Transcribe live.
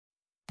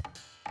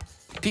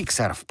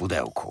Pixar w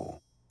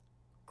pudełku.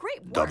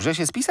 Dobrze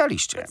się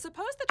spisaliście,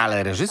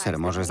 ale reżyser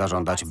może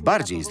zażądać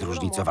bardziej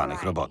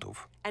zróżnicowanych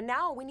robotów.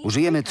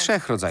 Użyjemy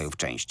 3 rodzajów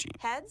części: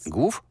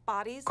 głów,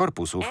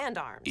 korpusów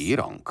i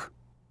rąk.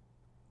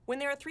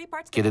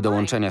 Kiedy do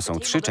łączenia są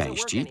 3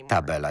 części,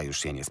 tabela już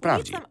się nie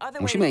sprawdzi.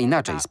 Musimy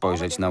inaczej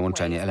spojrzeć na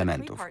łączenie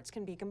elementów.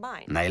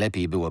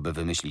 Najlepiej byłoby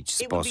wymyślić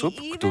sposób,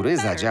 który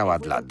zadziała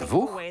dla 2,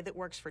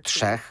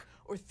 3,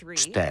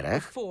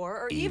 4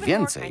 i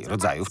więcej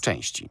rodzajów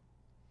części.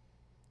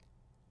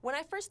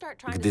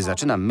 Gdy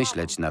zaczynam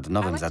myśleć nad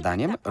nowym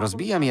zadaniem,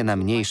 rozbijam je na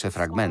mniejsze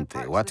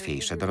fragmenty,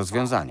 łatwiejsze do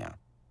rozwiązania.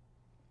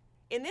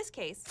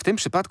 W tym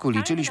przypadku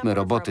liczyliśmy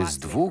roboty z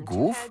 2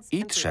 głów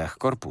i 3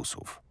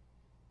 korpusów.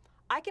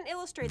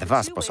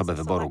 2 sposoby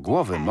wyboru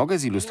głowy mogę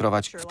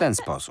zilustrować w ten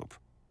sposób.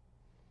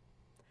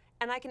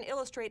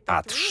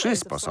 A 3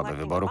 sposoby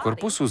wyboru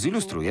korpusu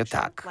zilustruję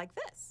tak.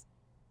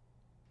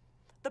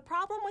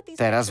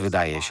 Teraz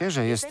wydaje się,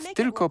 że jest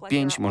tylko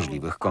 5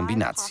 możliwych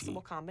kombinacji.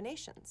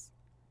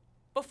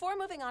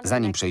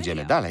 Zanim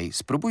przejdziemy dalej,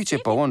 spróbujcie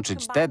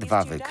połączyć te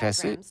 2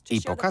 wykresy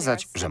i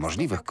pokazać, że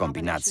możliwych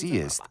kombinacji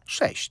jest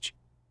 6.